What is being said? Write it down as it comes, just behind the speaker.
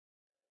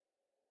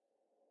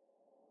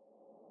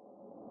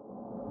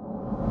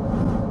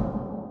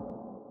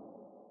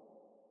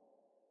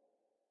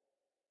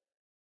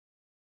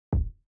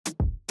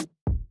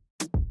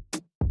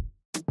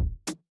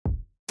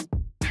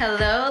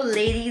Hello,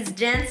 ladies,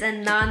 gents,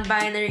 and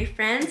non-binary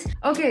friends.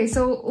 Okay,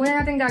 so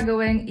una natin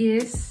gagawin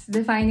is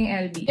defining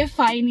LB.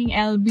 Defining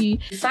LB.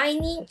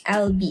 Defining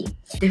LB.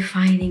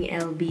 Defining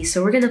LB.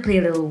 So we're gonna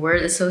play a little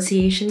word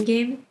association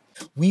game.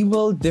 We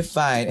will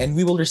define and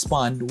we will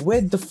respond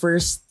with the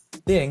first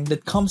thing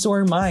that comes to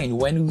our mind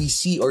when we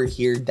see or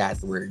hear that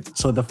word.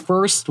 So the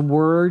first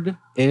word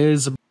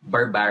is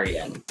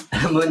barbarian.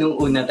 Alam mo, nung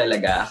una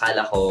talaga,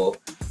 akala ko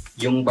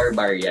yung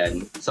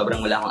barbarian,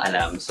 sobrang wala akong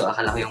alam. So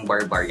akala ko yung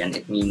barbarian,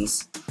 it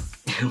means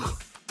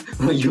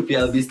mga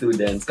UPLB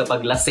students,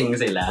 kapag lasing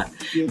sila.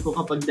 Yung ko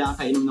kapag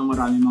nakainom ng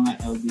maraming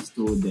mga LB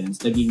students,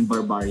 naging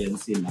barbarian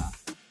sila.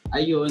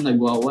 Ayun,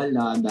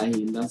 nagwawala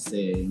dahil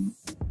lasing.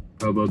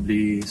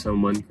 Probably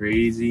someone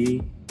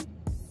crazy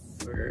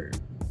or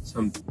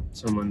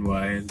someone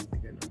wild.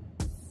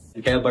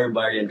 Kaya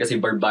barbarian kasi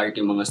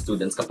barbaric yung mga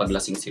students kapag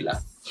lasing sila.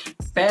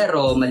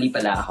 Pero mali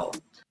pala ako.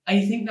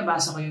 I think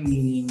nabasa ko yung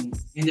meaning,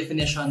 yung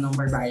definition ng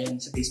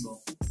barbarian sa Facebook.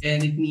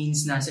 And it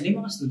means na sila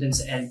yung mga students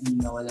sa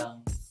LB na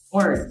walang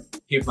org.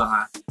 Yung mga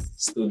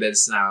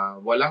students na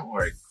walang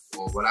org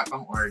o wala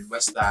pang org,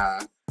 basta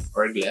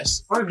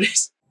orgless.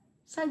 Orgless.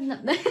 Sad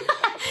na.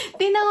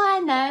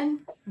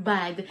 Tinawanan.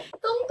 Bad.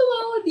 Tungtuwa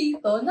ako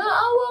dito.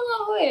 Naawa nga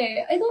ako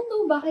eh. I don't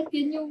know bakit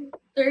yun yung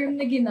term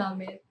na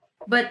ginamit.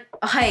 But,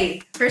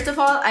 okay, first of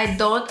all, I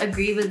don't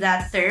agree with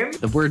that term.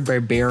 the word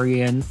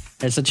barbarian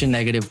has such a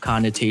negative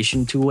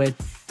connotation to it.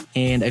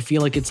 And I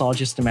feel like it's all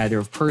just a matter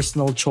of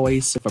personal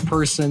choice. If a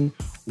person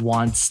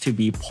wants to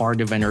be part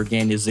of an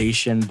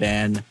organization,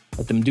 then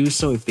let them do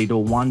so. If they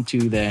don't want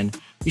to, then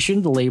you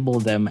shouldn't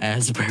label them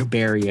as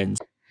barbarians.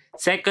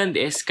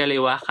 Second is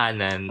kaliwa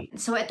kanan.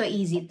 So, ito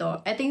easy to.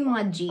 Ito yung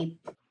mga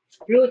jeep.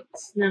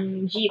 Routes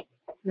ng jeep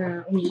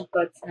na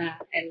umiikot sa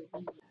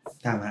LB.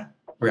 Tama.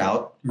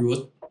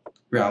 Route.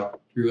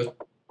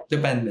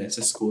 Depende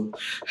sa school.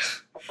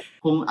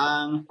 Kung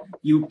ang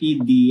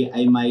UPD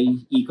ay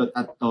may ikot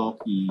at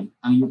toki,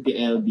 ang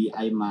UPLB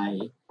ay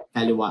may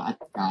kaliwa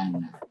at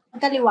kanan.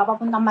 Kaliwa,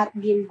 papuntang mat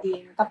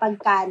building. Kapag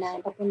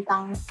kanan,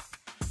 papuntang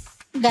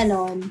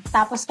ganon.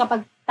 Tapos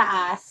kapag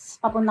taas,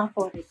 papuntang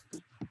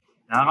forest.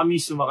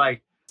 Nakakamiss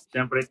sumakay.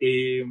 Siyempre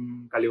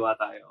team kaliwa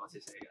tayo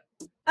kasi saya.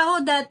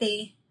 Ako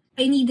dati,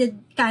 I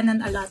needed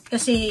kanan a lot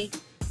kasi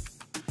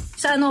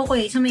sa ano ko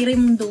sa may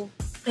Raimundo.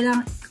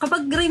 Kailangan,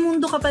 kapag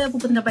Raimundo ka pala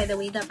pupunta, by the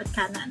way, dapat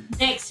kanan.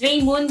 Next,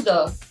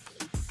 Raimundo.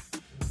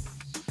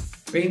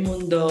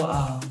 Raimundo,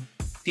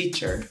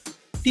 teacher,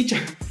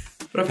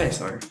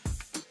 professor.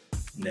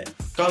 Hindi.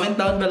 Comment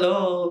down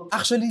below.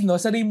 Actually, no,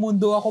 sa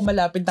Raimundo ako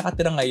malapit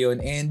nakatira ngayon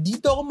and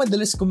dito ako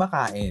madalas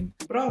kumakain.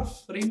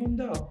 Prof,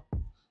 Raimundo.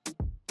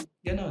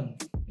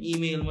 Ganon.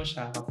 Email mo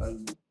siya kapag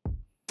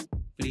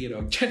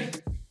pre-rog.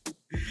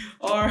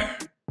 Or,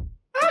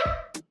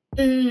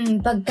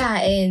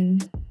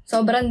 Pagkain.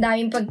 Sobrang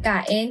daming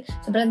pagkain.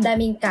 Sobrang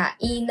daming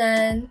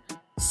kainan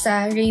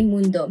sa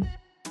Raimundo.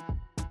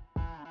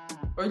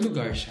 or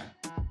lugar siya.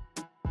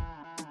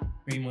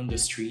 Raimundo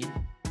Street,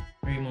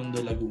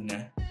 Raimundo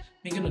Laguna.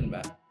 May ganun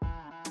ba?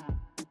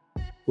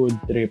 Food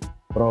trip,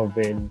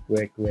 Proven,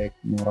 kwek-kwek,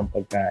 murang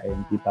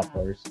pagkain, tita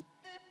course.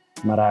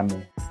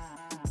 Marami.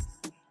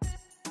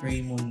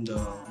 Raimundo.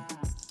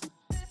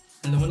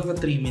 Alam mo, naka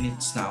 3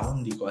 minutes na ako.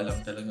 Hindi ko alam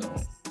talaga.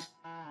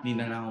 Hindi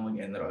na lang ako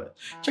mag-enroll.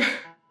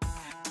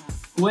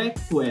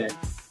 Kwek-kwek.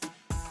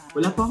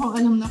 Wala pa akong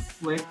alam na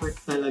kwek-kwek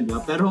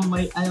talaga. Pero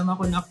may alam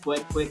ako na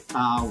kwek-kwek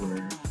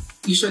tower.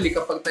 Usually,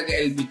 kapag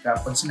taga-LB ka,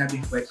 pag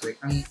sinabing kwek-kwek,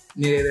 ang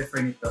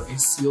nire-refer nito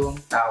is yung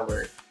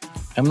tower.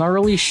 I'm not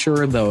really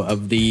sure, though,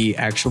 of the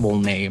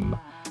actual name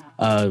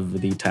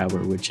of the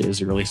tower, which is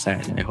really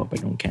sad, and I hope I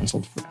don't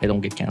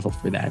get canceled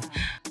for that.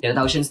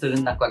 Tinatawag siya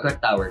student na kwek-kwek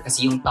tower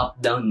kasi yung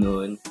top-down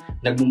nun,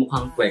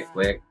 nagmumukhang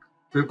kwek-kwek.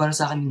 Pero para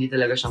sa akin, hindi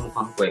talaga siya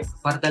mukhang kwek.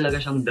 Para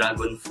talaga siyang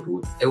dragon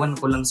fruit. Ewan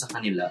ko lang sa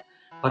kanila.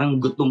 Parang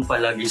gutom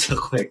palagi sa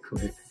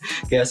kwek-kwek.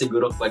 Kaya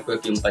siguro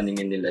kwek-kwek yung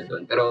paningin nila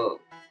doon.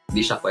 Pero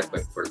hindi siya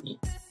kwek-kwek for me.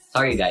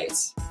 Sorry,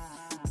 guys.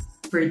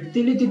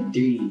 Fertility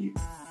tree.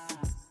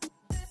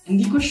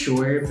 Hindi ko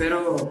sure,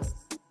 pero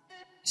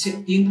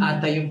yun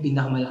ata yung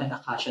pinakamalaki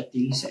na acacia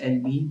tree sa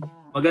LB.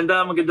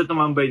 Maganda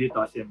tumambay dito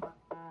kasi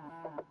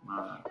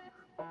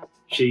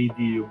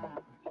shady yung...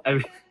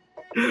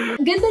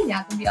 Ang ganda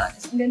niya, to be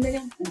honest. Ang ganda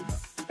niyang puno.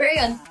 Pero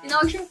yun,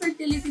 tinawag siyang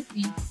fertility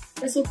tree.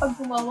 Kasi pag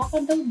kumawa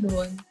ka daw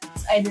doon,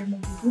 it's either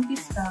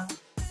magbubuntis ka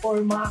or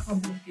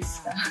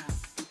makakabuntis ka.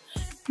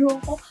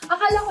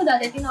 Akala ko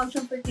dati, tinawag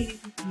siyang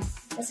fertility tree.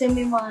 Kasi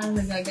may mga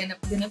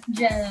nagaganap-ganap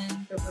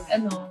dyan, kapag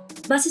ano.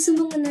 Base sa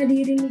mga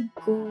naririnig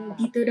ko,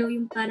 dito daw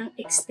yung parang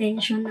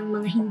extension ng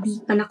mga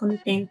hindi pa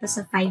nakontenta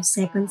sa 5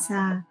 seconds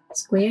sa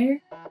square.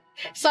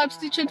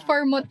 Substitute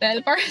for motel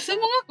para sa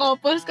mga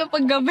couples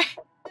kapag gabi.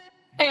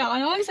 Ayoko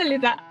na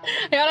magsalita.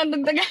 Ayoko na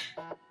dagdagan.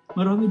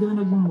 Marami daw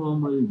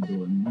nagmamall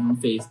doon, yung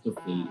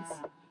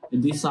face-to-face. E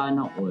di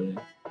sana all.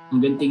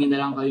 Hanggang tingin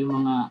na lang kayo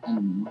mga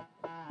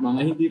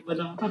hindi pa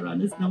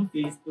nakakaranas ng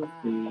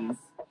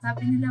face-to-face.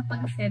 Sabi nila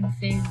pag Feb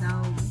Fair daw,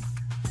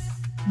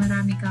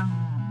 marami kang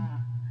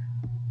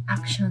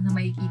action na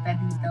makikita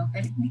dito.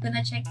 Pero hindi ko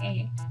na-check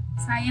eh.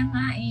 Sayang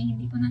nga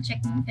hindi ko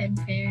na-check ng Feb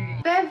Fair.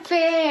 Feb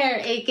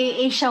Fair,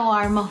 aka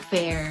Shawarma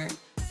Fair.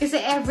 Kasi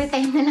every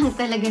time na lang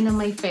talaga na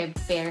may Feb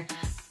Fair,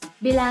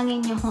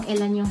 bilangin nyo kung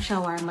ilan yung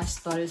shawarma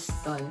stall.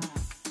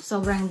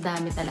 Sobrang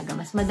dami talaga.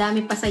 Mas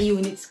madami pa sa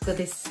units ko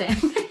this sem.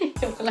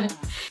 Joke lang.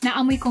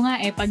 Naamoy ko nga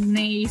pag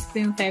nais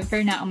ko yung Feb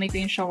Fair, naamoy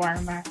ko yung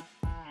shawarma.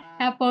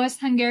 Tapos,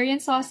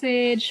 Hungarian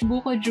sausage,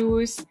 buko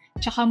juice,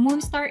 tsaka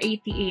Moonstar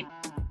 88.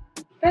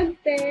 Feb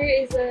Fair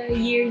is a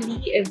yearly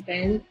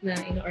event na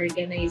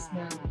in-organize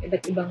ng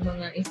iba't ibang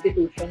mga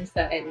institutions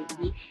sa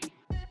LB.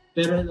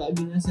 Pero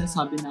lagi na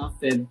sinasabi na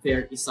Feb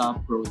Fair is a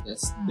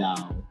protest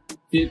daw.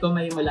 Feel ko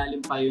may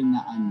malalim pa yun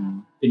na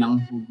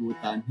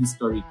pinanghugutan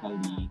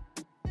historically.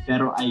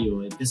 Pero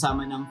ayun,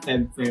 kasama ng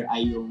Feb Fair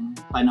ay yung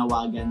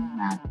panawagan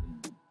natin.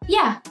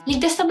 Yeah,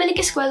 ligtas na balik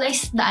eskwela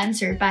is the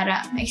answer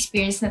para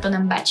ma-experience na to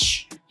ng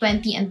batch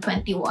 20 and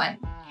 21.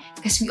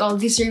 Because we all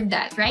deserve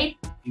that, right?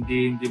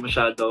 Hindi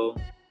masyado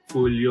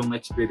full yung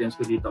experience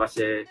ko dito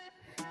kasi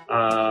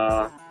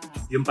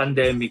yung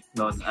pandemic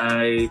noon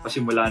ay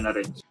pasimula na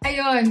rin.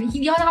 Ayun,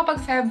 hindi ako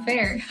nakapag-Feb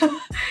Fair.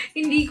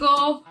 Hindi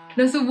ko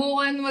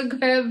nasubukan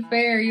mag-Feb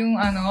Fair yung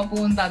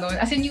punta doon.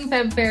 As in yung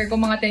Feb Fair ko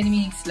mga 10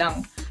 minutes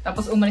lang.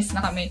 Tapos umalis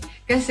na kami.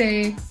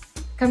 Kasi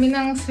kami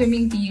ng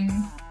swimming team,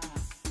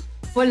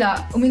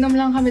 wala. Uminom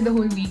lang kami the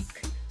whole week.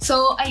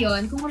 So,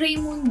 ayun, kung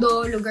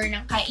Raimundo, lugar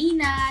ng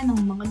kainan,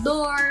 ng mga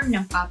dorm,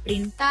 ng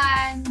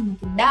paprintan, ng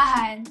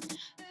tindahan.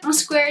 Ang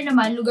Square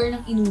naman, lugar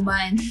ng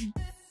inuman.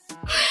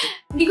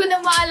 Hindi ko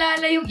na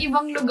maalala yung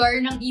ibang lugar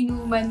ng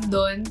inuman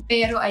doon.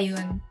 Pero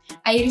ayun,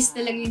 Iris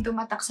talaga yung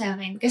tumatak sa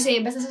akin. Kasi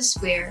basta sa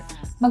Square,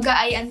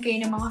 mag-aayaan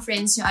kayo ng mga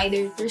friends nyo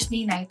either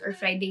Thursday night or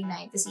Friday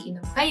night. Kasi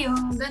inom kayo,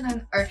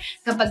 ganun. Or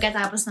kapag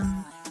katapos ng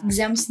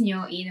exams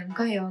nyo, inom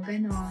kayo,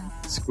 ganun.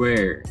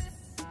 Square.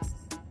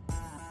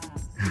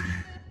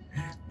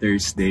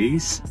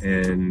 Thursdays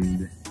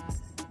and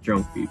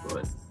drunk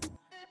people.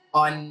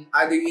 On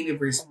other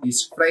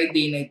universities,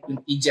 Friday night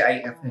yung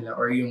TGIF nila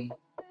or yung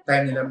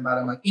time nila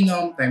para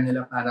mag-inom, time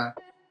nila para,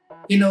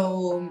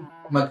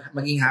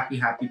 maging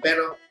happy-happy.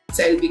 Pero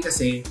sa LB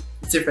kasi,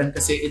 it's different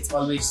kasi it's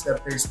always the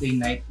Thursday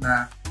night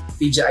na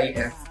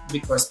TGIF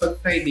because pag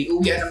Friday,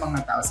 uwian ng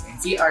mga tao sa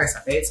NCR, sa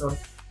Quezon,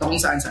 kung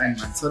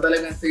saan-saan man. So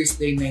talagang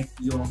Thursday night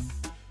yung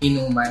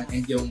inuman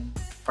and yung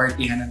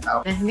partihan ng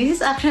tao. This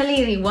is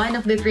actually one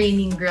of the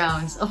training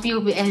grounds of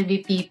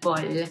UPLB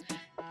people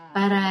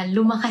para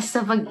lumakas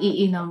sa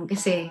pag-iinom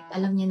kasi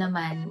alam niyo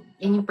naman,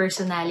 yan yung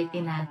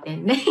personality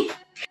natin.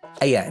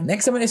 Ayan,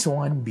 next naman is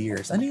one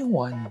beers. Ano yung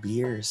one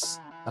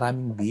beers?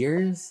 Maraming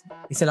beers?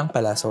 Isa lang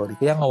pala, sorry.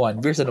 Kaya nga one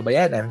beers, ano ba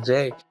yan,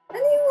 MJ?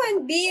 Ano yung one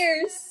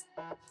beers?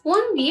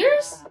 One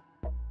beers?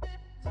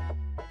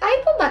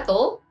 Typo ba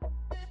to?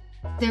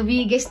 The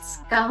biggest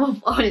scam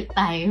of all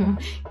time.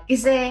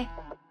 Kasi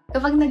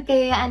kapag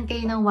nagkayaan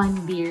kayo ng one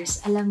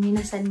beers, alam niyo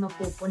na saan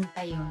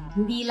mapupunta yun.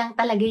 Hindi lang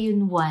talaga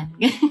yun one.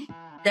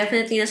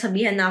 Definitely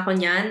nasabihan na ako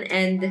niyan,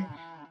 and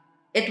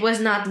it was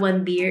not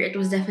one beer, it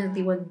was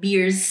definitely one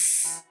beers,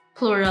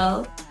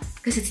 plural.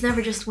 Because it's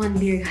never just one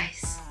beer,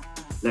 guys.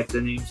 Like the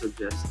name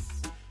suggests,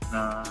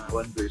 na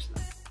one beers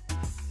lang.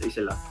 So,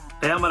 isa lang.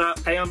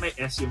 Kaya may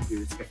S yung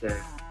beers kasi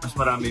mas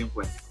marami yung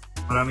kwento.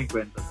 Maraming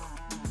kwento. No?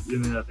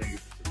 Yun na natin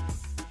yung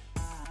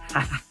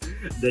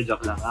De,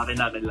 joke lang. Akin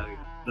lang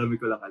yun. Dami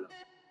ko lang alam.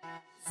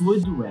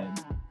 Food web.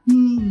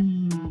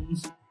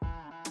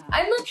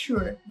 I'm not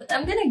sure, but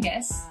I'm gonna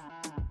guess.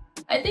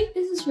 I think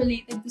this is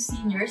related to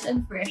seniors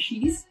and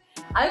freshies.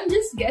 I'm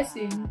just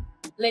guessing.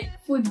 Like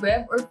food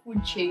web or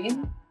food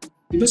chain.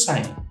 Di ba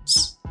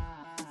science?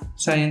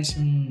 Science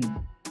yung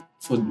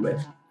food web.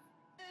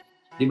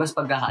 Di ba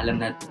sa pagkakaalam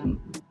natin,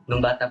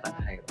 nung bata pa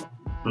tayo,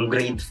 nung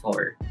grade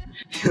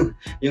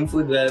 4, yung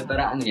food web,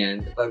 para ano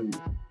yan, kapag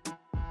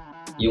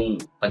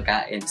yung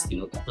pagkain,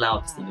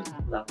 tinutuklaw.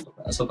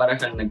 So parang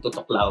siyang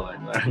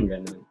nagtutuklawan, parang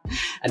ganun.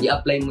 And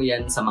i-apply mo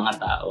yan sa mga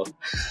tao.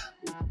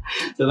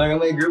 So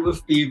parang may group of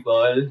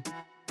people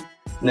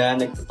na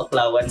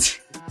nagtutuklawan,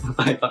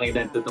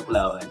 pakipakita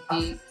nagtutuklawan.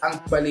 Ang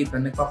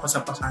balitan,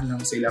 nagpapasapasan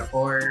lang sila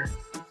for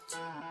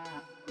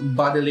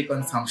bodily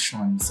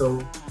consumption. So,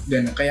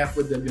 ganun. Kaya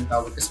food web yung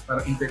tawag kasi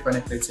parang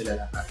interconnected sila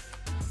lahat.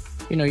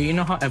 You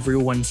know how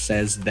everyone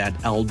says that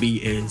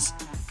LB is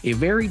a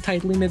very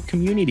tightly knit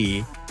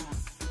community,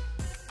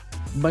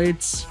 but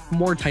it's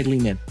more tightly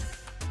knit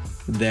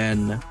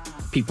than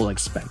people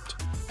expect.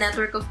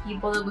 Network of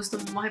people na gusto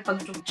mo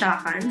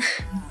makipag-tsuktsakan.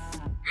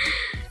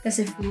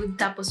 Kasi food,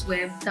 tapos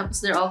web,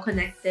 tapos they're all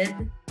connected.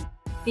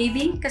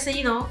 Maybe,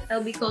 kasi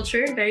LB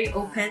culture, very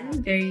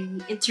open, very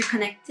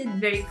interconnected,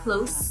 very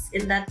close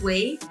in that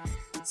way.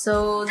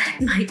 So, that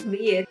might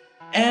be it.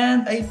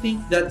 And I think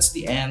that's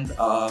the end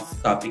of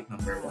topic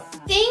number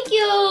 1. Thank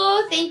you!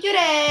 Thank you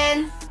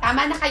rin!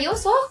 Tama na kayo,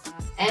 Sok?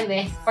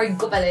 Forg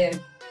ko pala yun.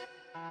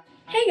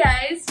 Hey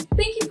guys!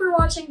 Thank you for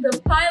watching the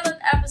pilot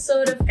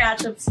episode of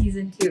Catch Up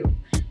Season 2.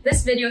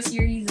 This video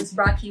series is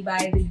brought to you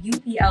by the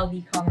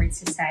UPLB Comrade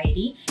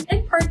Society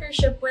in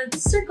partnership with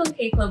Circle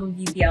K Club of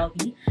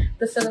UPLB,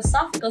 the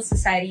Philosophical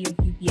Society of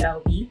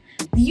UPLB,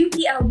 the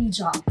UPLB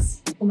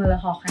Jocks,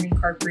 Umalohokan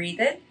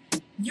Incorporated,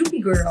 UP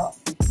GURO,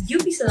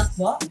 UP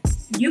Silakbo,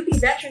 UP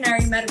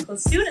Veterinary Medical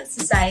Student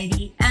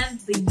Society, and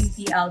the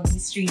UPLB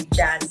Street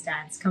Jazz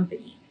Dance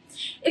Company.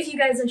 If you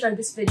guys enjoyed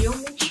this video,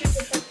 make sure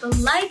to hit the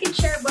like and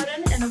share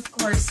button, and of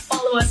course,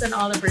 follow us on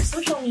all of our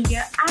social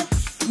media at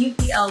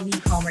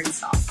UPLB Commerce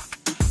Talk.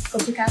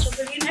 Hope to catch up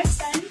with you next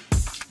time.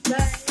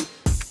 Bye!